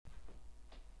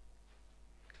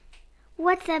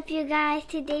What's up, you guys?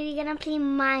 Today we're gonna play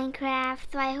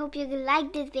Minecraft. So I hope you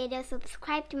like this video.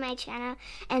 Subscribe to my channel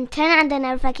and turn on the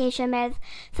notification bells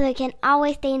so you can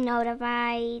always stay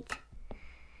notified.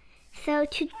 So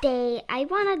today I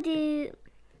wanna do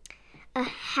a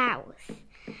house.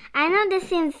 I know this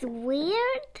seems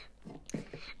weird,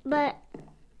 but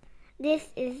this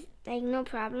is like no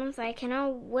problem. So I can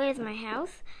know where's my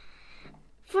house.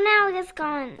 For now, it's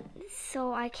gone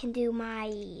so I can do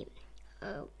my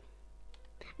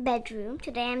bedroom.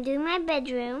 Today I'm doing my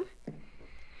bedroom.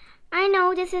 I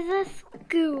know this is a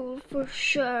school for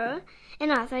sure,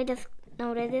 and also I just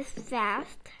noted this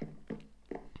fast.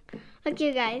 Look,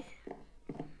 you guys,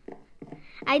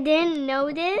 I didn't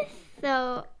know this,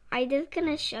 so I just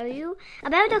gonna show you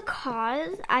about the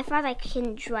cars. I thought I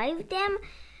can drive them.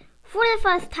 For the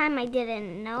first time I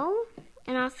didn't know,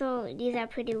 and also these are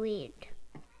pretty weird.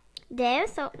 There,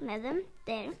 so let them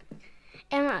there,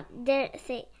 and look, there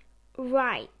say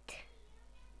right.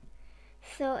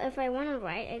 So if I want to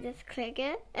write, I just click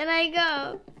it and I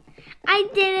go. I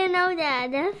didn't know that.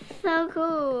 That's so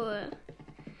cool.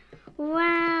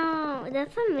 Wow,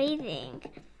 that's amazing.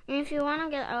 And if you want to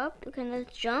get up, you can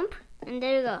just jump and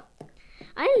there you go.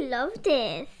 I love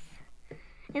this.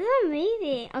 It's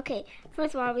amazing. Okay,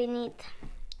 first of all, we need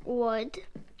wood.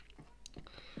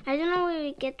 I don't know where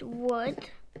we get wood.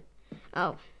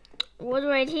 Oh, wood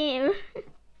right here.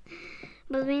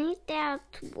 But we need that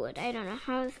wood. I don't know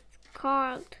how it's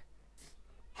called.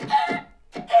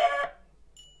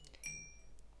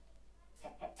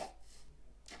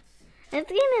 This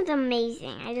game is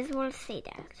amazing. I just want to say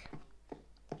that.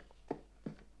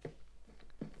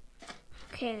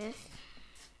 Okay, this.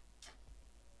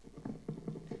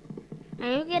 I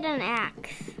need to get an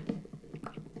axe.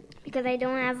 Because I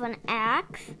don't have an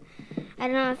axe. I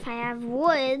don't know if I have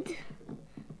wood.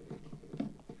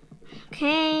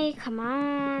 Okay, come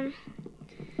on.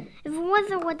 If it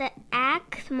wasn't with the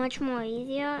axe, much more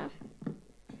easier.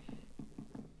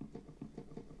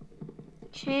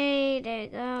 Okay, there you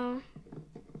go.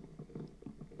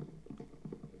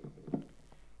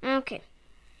 Okay.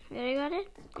 Really got it?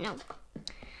 No.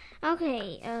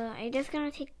 Okay, I just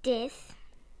gonna take this.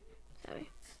 Sorry.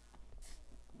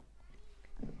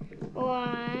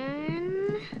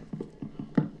 1,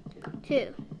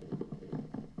 2.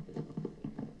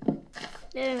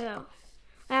 There we go.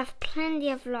 I have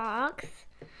plenty of logs.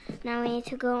 Now we need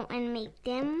to go and make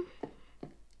them.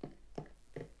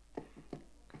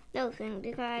 Those things,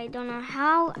 because I don't know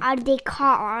how are they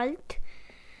called.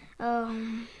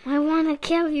 I want to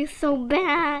kill you so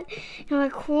bad. You're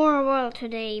like horrible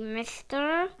today,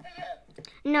 mister.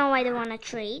 No, I don't want to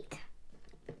trade.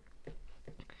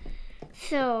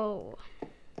 So,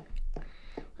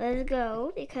 let's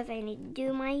go, because I need to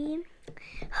do my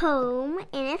home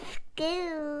in a school.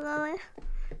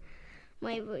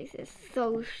 My voice is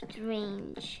so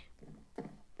strange.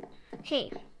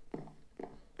 Okay,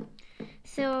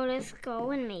 so let's go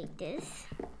and make this.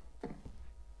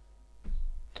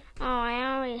 Oh,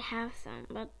 I already have some,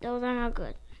 but those are not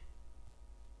good.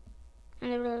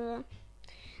 There we go.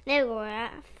 I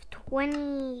have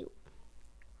 20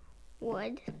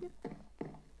 wood.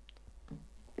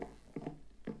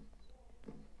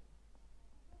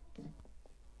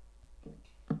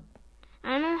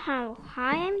 I don't know how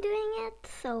high I'm doing it,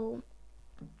 so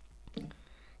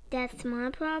that's my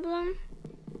problem.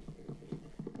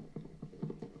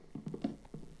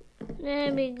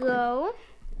 There we go.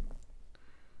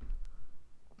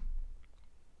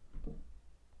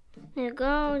 There we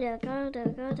go, there we go, there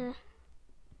we go, there.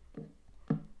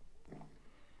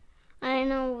 I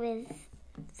know it's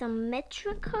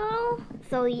symmetrical,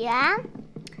 so yeah.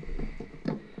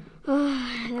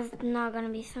 Oh, it's not gonna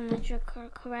be symmetrical,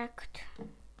 correct?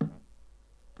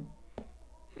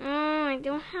 Oh, I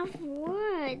don't have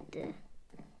wood.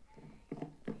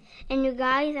 And you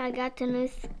guys, I got the new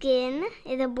skin.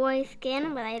 It's a boy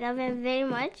skin, but I love it very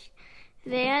much.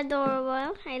 Very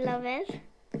adorable. I love it.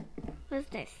 What's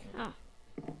this? Oh.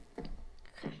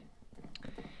 Okay.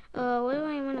 Where do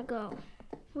I want to go?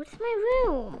 What's my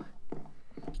room?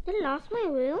 Did I lost my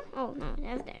room? Oh, no,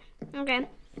 that's there. Okay.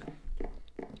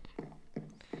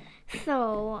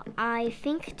 So, I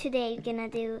think today we're gonna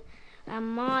do a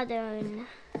modern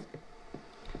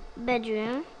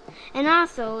bedroom. And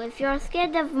also, if you're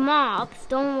scared of mobs,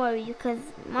 don't worry, because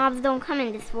mobs don't come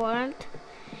in this world.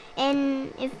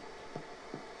 And if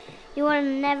you will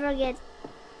never get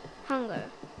hunger,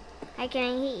 I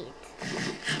can eat.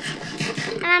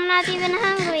 And I'm not even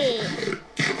hungry.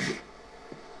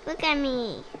 Look at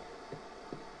me.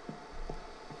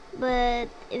 But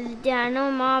if there are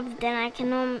no mobs, then I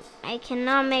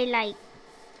cannot make like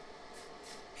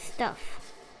stuff.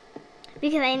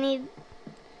 because I need.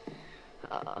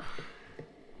 Oh.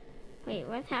 Wait,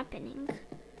 what's happening?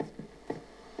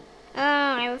 Oh,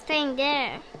 I was staying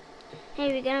there.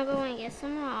 Hey, we're gonna go and get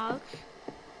some rocks.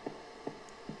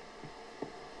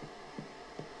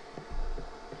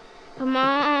 Come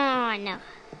on. It's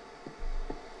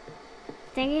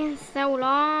taking so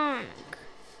long.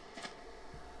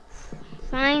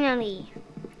 Finally.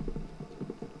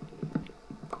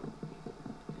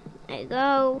 There you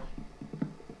go.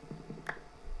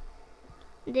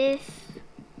 This.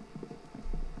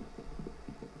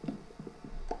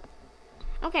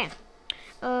 Okay.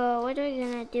 What are we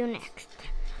gonna do next?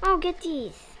 Oh, get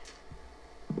these.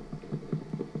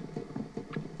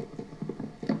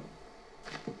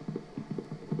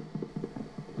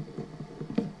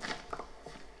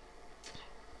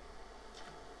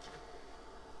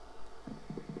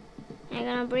 I'm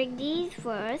gonna break these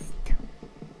first.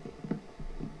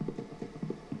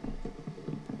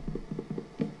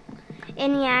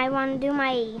 And yeah, I want to do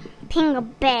my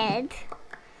pink bed.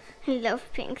 I love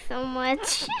pink so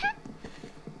much.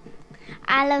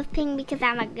 I love pink because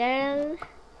I'm a girl.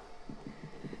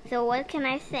 So what can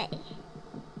I say?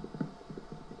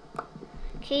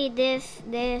 Okay, this.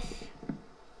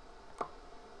 Oh,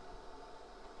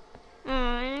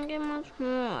 I didn't get much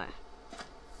more.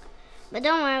 But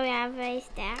don't worry, I have 8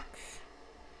 stacks.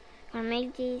 I'll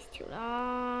make these 2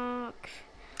 blocks.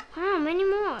 Wow, many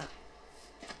more.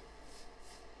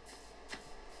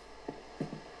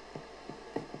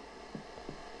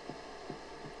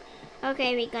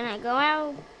 Okay, we're gonna go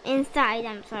out inside.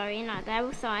 I'm sorry, not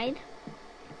outside.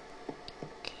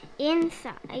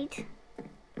 Inside.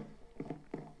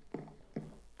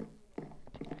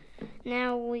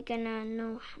 Now we're gonna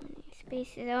know how many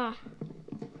spaces are.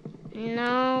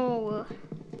 No.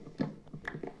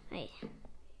 Wait.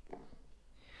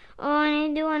 Oh, I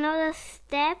need to do another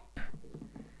step.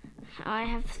 Oh, I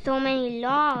have so many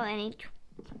laws. I need to.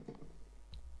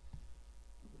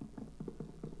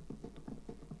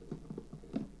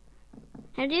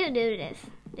 How do you do this?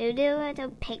 Do you do it with a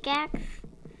pickaxe?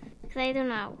 Because I don't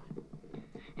know.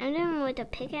 I'm doing it with a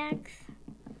pickaxe,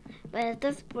 but it's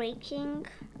just breaking.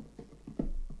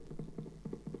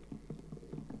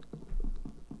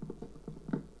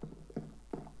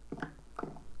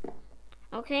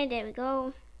 Okay, there we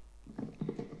go.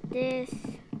 This.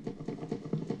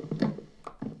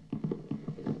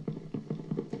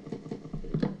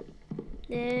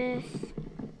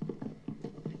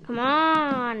 Come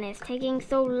on, it's taking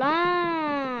so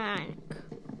long.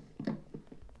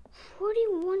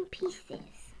 41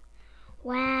 pieces.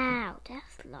 Wow,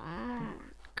 that's long.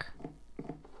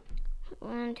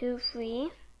 1, 2,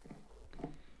 3.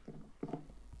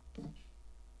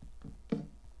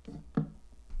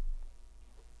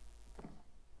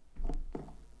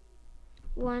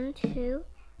 One, 2,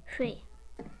 3.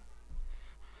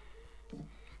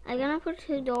 I'm gonna put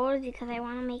 2 doors because I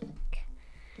want to make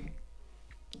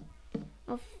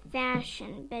a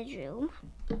fashion bedroom.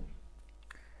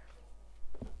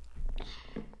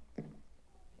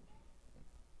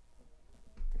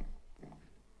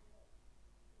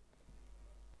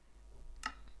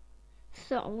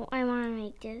 So I want to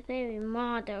make this very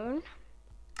modern.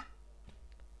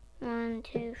 1,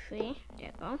 2, 3.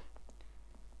 There we go.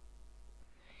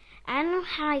 I don't know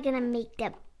how I'm gonna make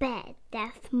the bed.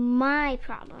 That's my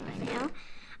problem right now.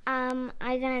 I'm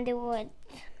gonna do it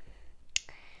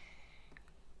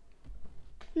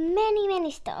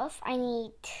many stuff. I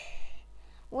need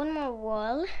 1 more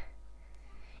wool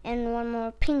and 1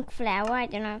 more pink flower. I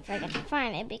don't know if I can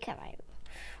find it because I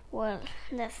will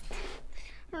just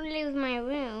leave my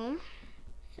room.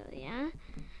 So yeah,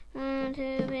 1,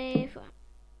 2, 3, 4,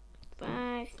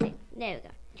 5, 6. There we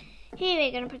go. Here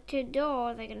we're gonna put 2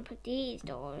 doors. I'm gonna put these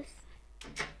doors.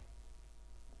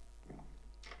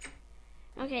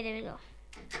 Okay, there we go.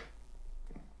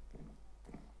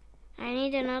 I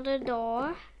need another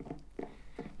door.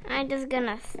 I'm just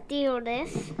gonna steal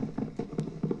this.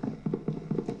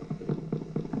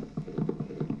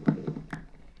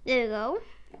 There we go.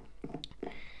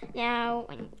 Now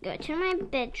go to my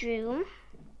bedroom.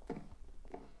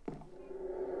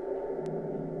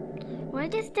 Why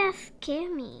does that scare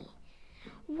me?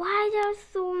 Why there's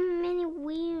so many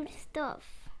weird stuff?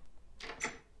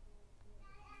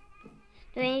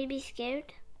 Do I need to be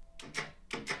scared?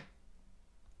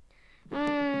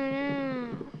 No.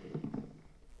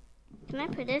 Can I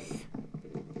put this?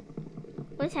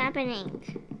 What's happening?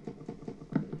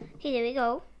 Okay, there we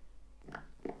go.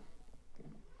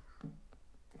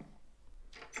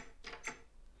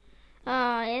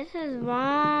 Oh, this is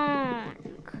wrong.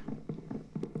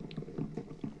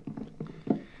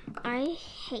 I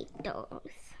hate those.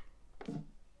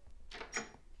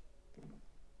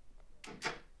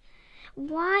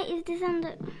 Why is this on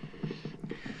the...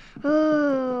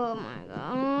 Oh my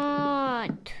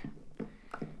god.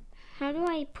 How do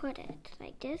I put it?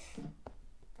 Like this?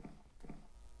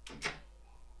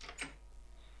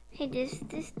 Hey, this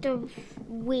is the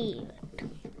weird.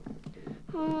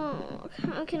 Oh,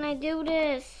 how can I do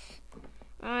this?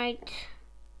 Alright,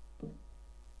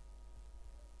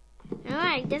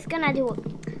 that's gonna do it.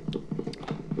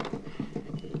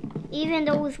 Even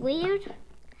though it's weird,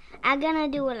 I'm gonna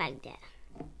do it like that.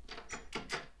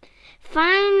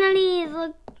 Finally, it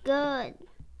looked good.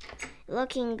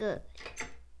 Looking good.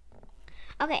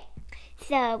 Okay,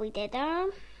 so we did our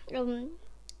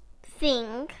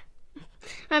thing.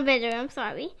 Our bedroom,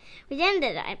 sorry. We didn't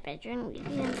do our bedroom.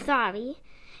 Sorry.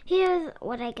 Here's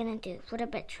what I'm gonna do for the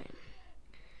bedroom.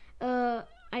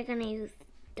 I'm gonna use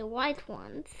the white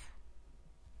ones.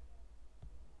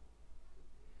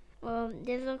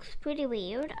 This looks pretty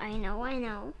weird. I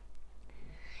know.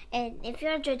 And if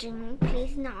you're judging me,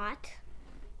 please not.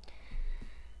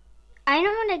 I know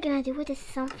what I'm gonna do with this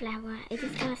sunflower. I'm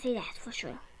just gonna say that for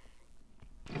sure.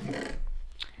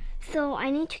 So I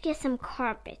need to get some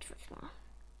carpet for small.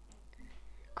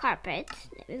 Carpet.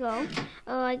 There we go.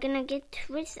 I'm gonna get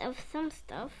rid of some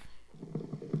stuff.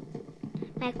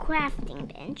 My crafting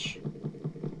bench.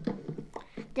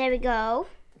 There we go.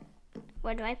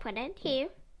 Where do I put it? Here.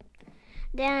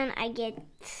 Then I get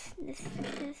this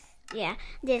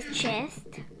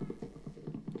chest.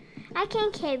 I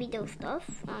can't carry those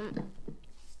stuff.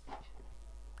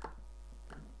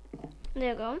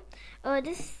 There we go.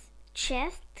 This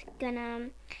chest gonna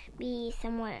be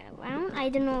somewhere around. I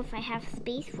don't know if I have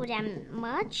space for that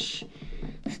much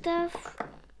stuff.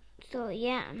 So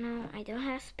yeah, no, I don't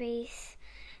have space.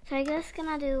 So I guess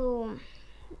gonna do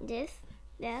this,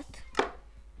 that.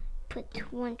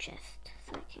 Put one chest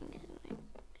so I can get my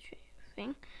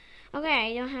thing.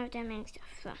 Okay, I don't have that many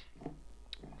stuff.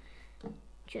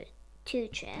 So two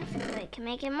chests, so I can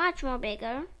make it much more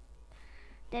bigger.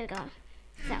 There we go.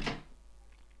 So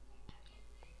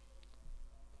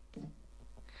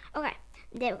okay,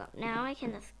 there we go. Now I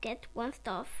can just get one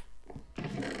stuff.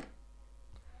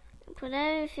 Put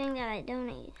everything that I don't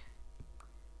need.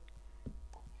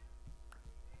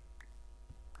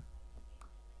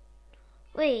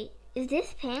 Wait, is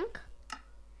this pink?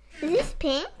 Is this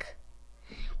pink?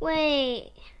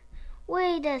 Wait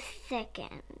a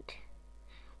second.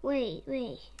 Wait.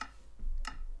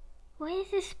 Why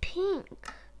is this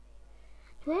pink?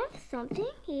 Do I have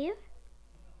something here?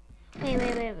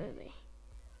 Wait.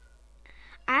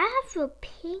 I have a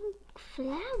pink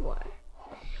flower.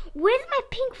 Where's my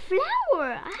pink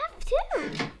flower? I have two.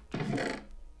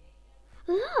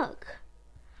 Look.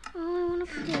 Oh, I want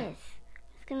to put this.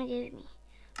 It's gonna give me.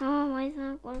 Oh, why is it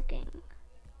not working?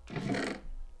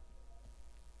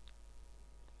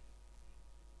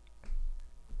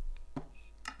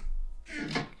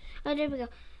 Oh, there we go.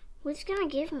 What's gonna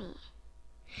give me?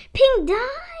 Pink dye!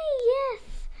 Yes!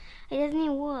 It doesn't need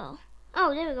wool.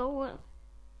 Oh, there we go, wool.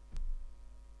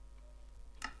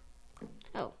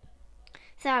 Oh,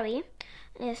 sorry.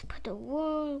 Let's put the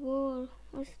wool.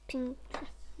 What's pink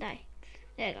dye?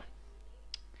 There we go.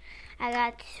 I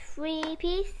got 3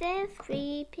 pieces.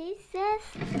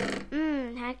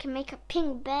 I can make a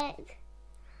pink bed.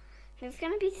 It's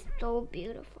gonna be so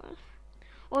beautiful.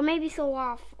 Or maybe so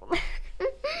awful.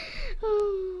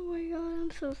 Oh my god, I'm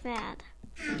so sad.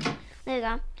 There you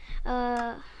go.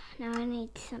 Now I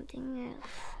need something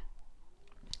else.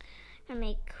 I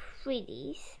make 3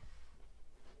 these.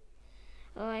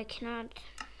 Oh, I cannot.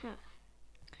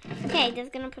 Okay,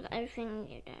 just gonna put everything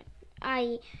here that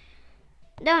I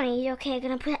don't need. Okay, I'm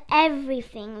gonna put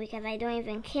everything because I don't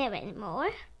even care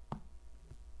anymore.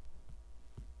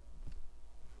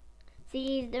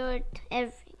 See, dirt,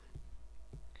 everything.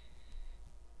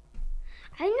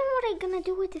 I know what I'm gonna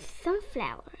do with the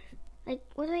sunflower. Like,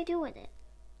 what do I do with it?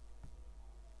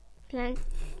 Plant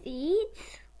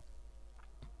seeds?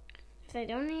 So I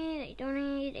don't need.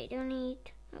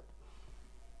 Oh.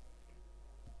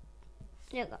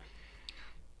 There you go.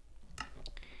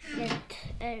 Get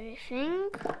everything.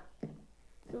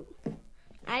 Ooh.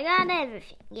 I got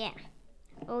everything. Yeah.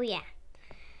 Oh yeah.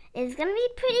 It's gonna be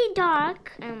pretty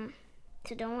dark.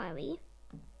 So don't worry.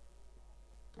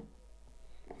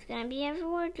 It's gonna be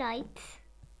everywhere lights.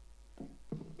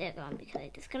 There you go. Because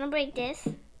I'm just gonna break this.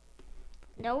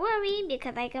 Don't worry,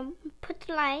 because I can put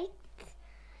lights.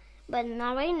 But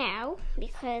not right now,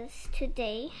 because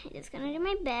today I'm just gonna do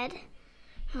my bed.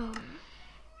 Oh.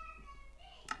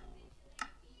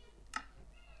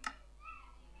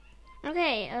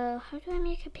 Okay, how do I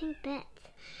make a pink bed?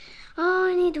 Oh,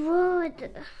 I need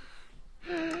wood.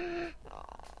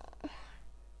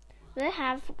 Do I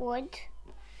have wood?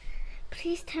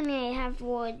 Please tell me I have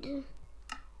wood.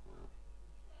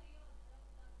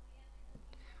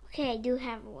 Okay, I do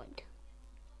have wood.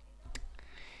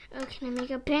 Oh, can I make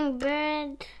a pink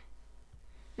bed?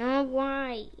 No,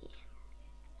 why?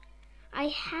 I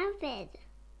have it.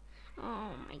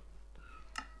 Oh my.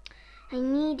 I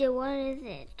need it. What is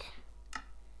it?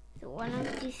 So one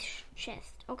of these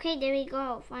chests. Okay, there we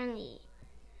go. Finally.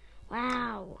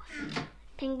 Wow.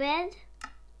 Pink bed?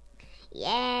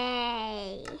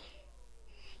 Yay.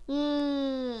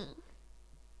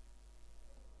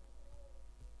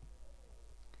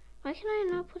 Why can I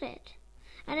not put it?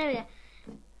 Oh, there we go.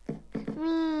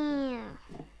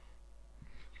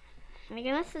 Am I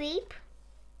gonna sleep?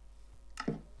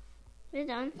 We're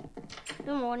done.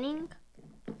 Good morning.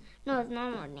 No, it's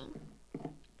not morning.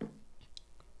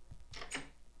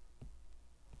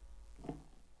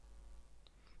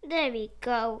 There we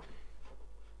go.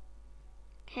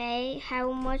 Okay,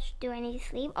 how much do I need to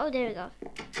sleep? Oh, there we go.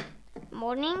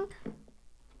 Morning.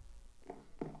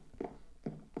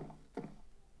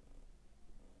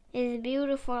 It's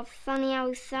beautiful, sunny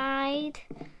outside.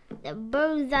 The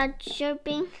birds are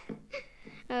chirping.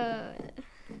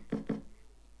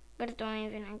 But don't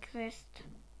even exist.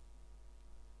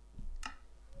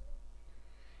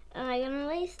 I'm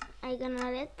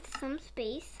gonna let some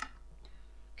space.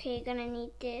 Okay, you're gonna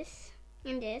need this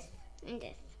and this and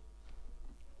this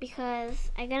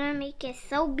because I'm gonna make it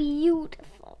so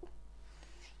beautiful.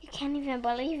 You can't even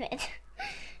believe it.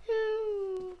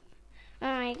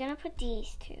 I'm gonna put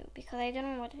these too because I don't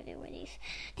know what to do with these.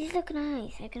 These look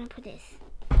nice. I'm gonna put this.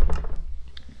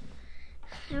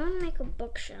 I want to make a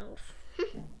bookshelf.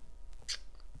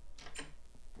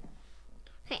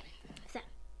 Okay, so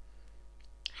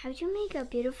how do you make a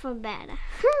beautiful bed?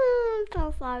 I'm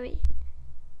so sorry.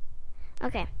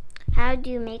 Okay, how do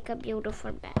you make a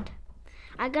beautiful bed?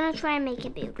 I'm gonna try and make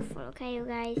it beautiful, okay, you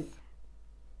guys?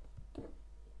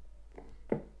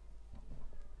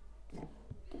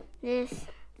 This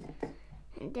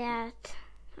and that.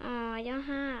 Oh, I don't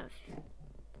have.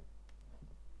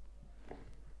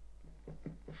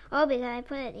 Oh, because I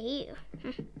put it here.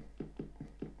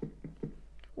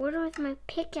 Where was my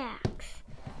pickaxe?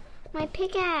 My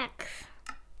pickaxe!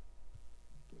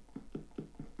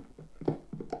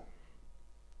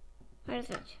 Where is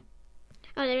it?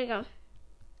 Oh, there we go.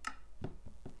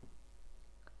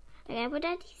 I'm gonna put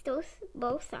that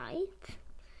both sides.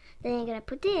 Then I'm gonna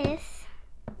put this.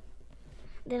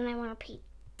 Then I want to paint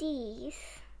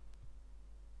these.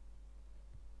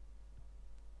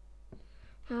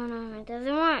 Oh no, it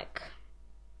doesn't work.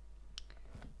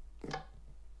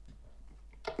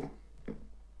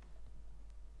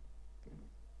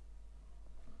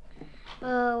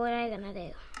 Oh, what am I gonna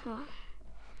do? Oh,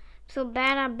 so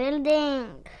bad at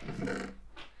building.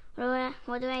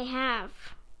 What do I have?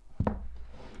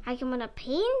 I can put a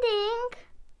painting.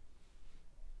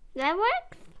 That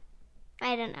works?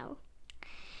 I don't know.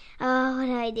 Oh, what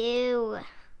do I do?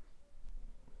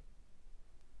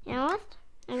 You know what?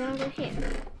 I'm gonna go here.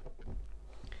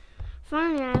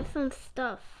 Finally, I have some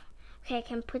stuff. Okay, I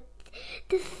can put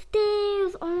the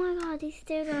stairs. Oh my god, these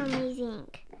stairs are amazing.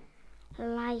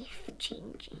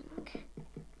 Life-changing.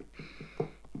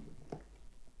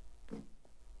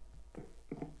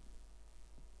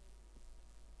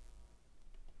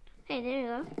 Hey, there you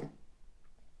go.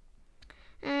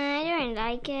 I don't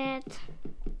like it.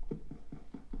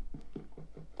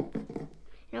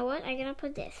 You know what? I'm gonna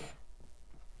put this.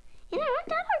 You know what?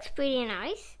 That looks pretty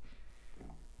nice.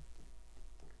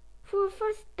 For a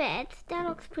first bed, that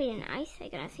looks pretty nice. I'm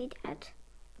gonna see that.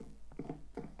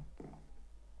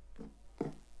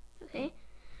 Okay.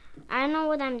 I don't know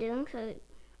what I'm doing, so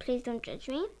please don't judge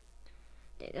me.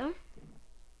 There you go.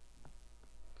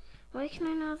 Why can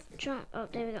I not jump? Oh,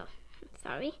 there we go.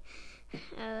 Sorry.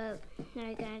 Now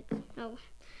I got. Oh,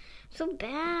 so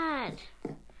bad.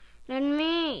 Not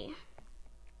me.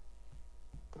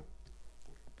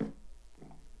 Can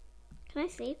I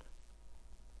sleep?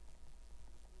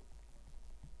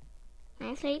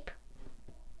 Can I sleep?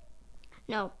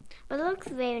 No, but it looks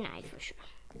very nice for sure.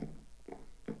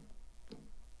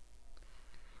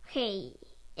 Okay,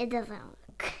 it doesn't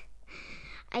look.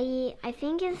 I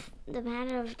think it's the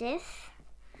matter of this.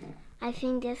 I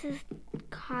think this is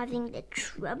causing the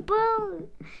trouble.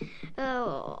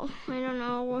 Oh, I don't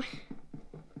know.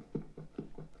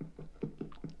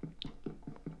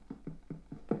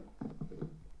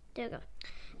 There we go.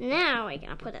 Now I'm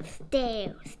gonna put the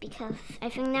stairs because I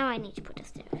think now I need to put the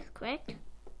stairs, correct?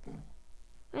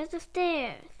 Where's the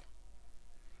stairs?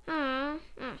 There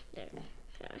we go.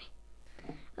 Sorry.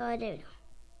 Oh, there we go.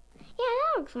 Yeah,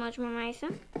 that looks much more nicer.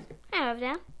 I love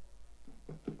that.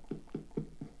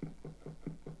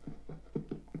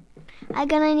 I'm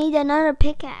gonna need another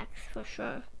pickaxe for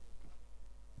sure.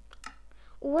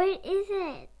 Where is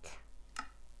it?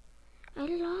 I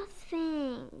lost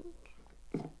things.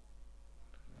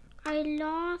 I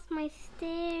lost my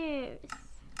stairs.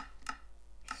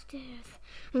 Stairs.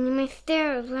 I need my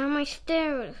stairs. Where are my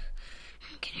stairs?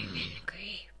 I'm getting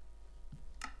angry.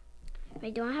 I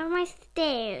don't have my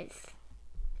stairs.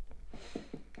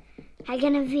 I'm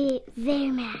gonna be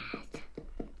very mad.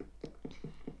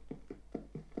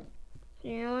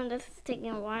 You know what? This is taking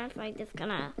a while, so I'm just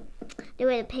gonna do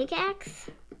it with a pickaxe.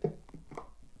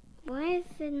 Why is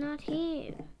it not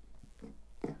here?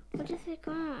 What is it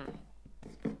gone?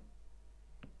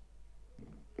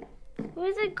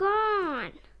 Where's it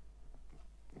gone?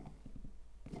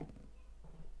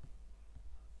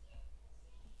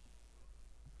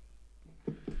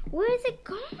 Where is it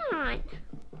gone?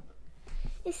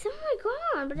 It's somewhere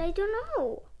gone, but I don't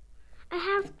know. I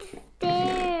have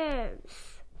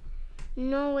stairs.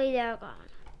 No way they're gone.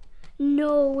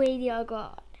 No way they are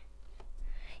gone.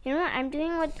 You know what I'm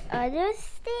doing with other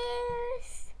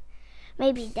stairs?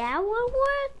 Maybe that will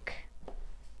work.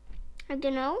 I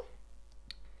don't know.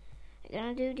 I'm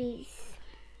gonna do these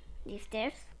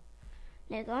stairs.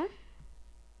 There you go.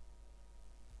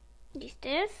 These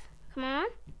stairs. Come on.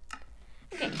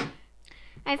 Okay.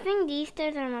 I think these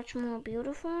stairs are much more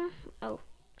beautiful. Oh.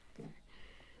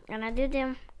 Gonna do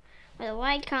them with the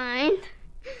white kind.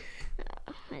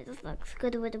 It just looks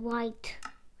good with white.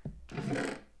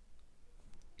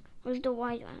 Where's the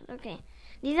white one? Okay.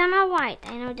 These are not white.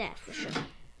 I know that for sure.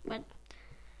 But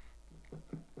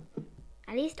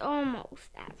at least almost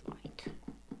as white.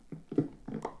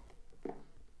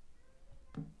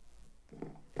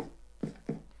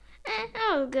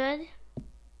 That was good.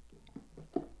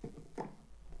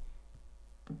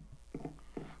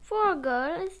 For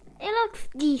girls, it looks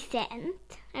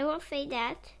decent. I will say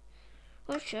that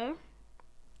for sure.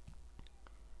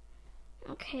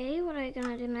 Okay, what are you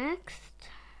gonna do next?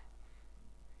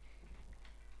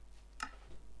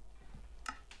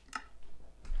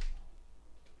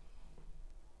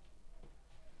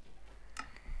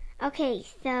 Okay,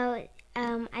 so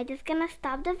I'm just gonna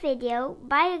stop the video.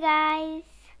 Bye, guys.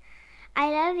 I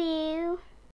love you.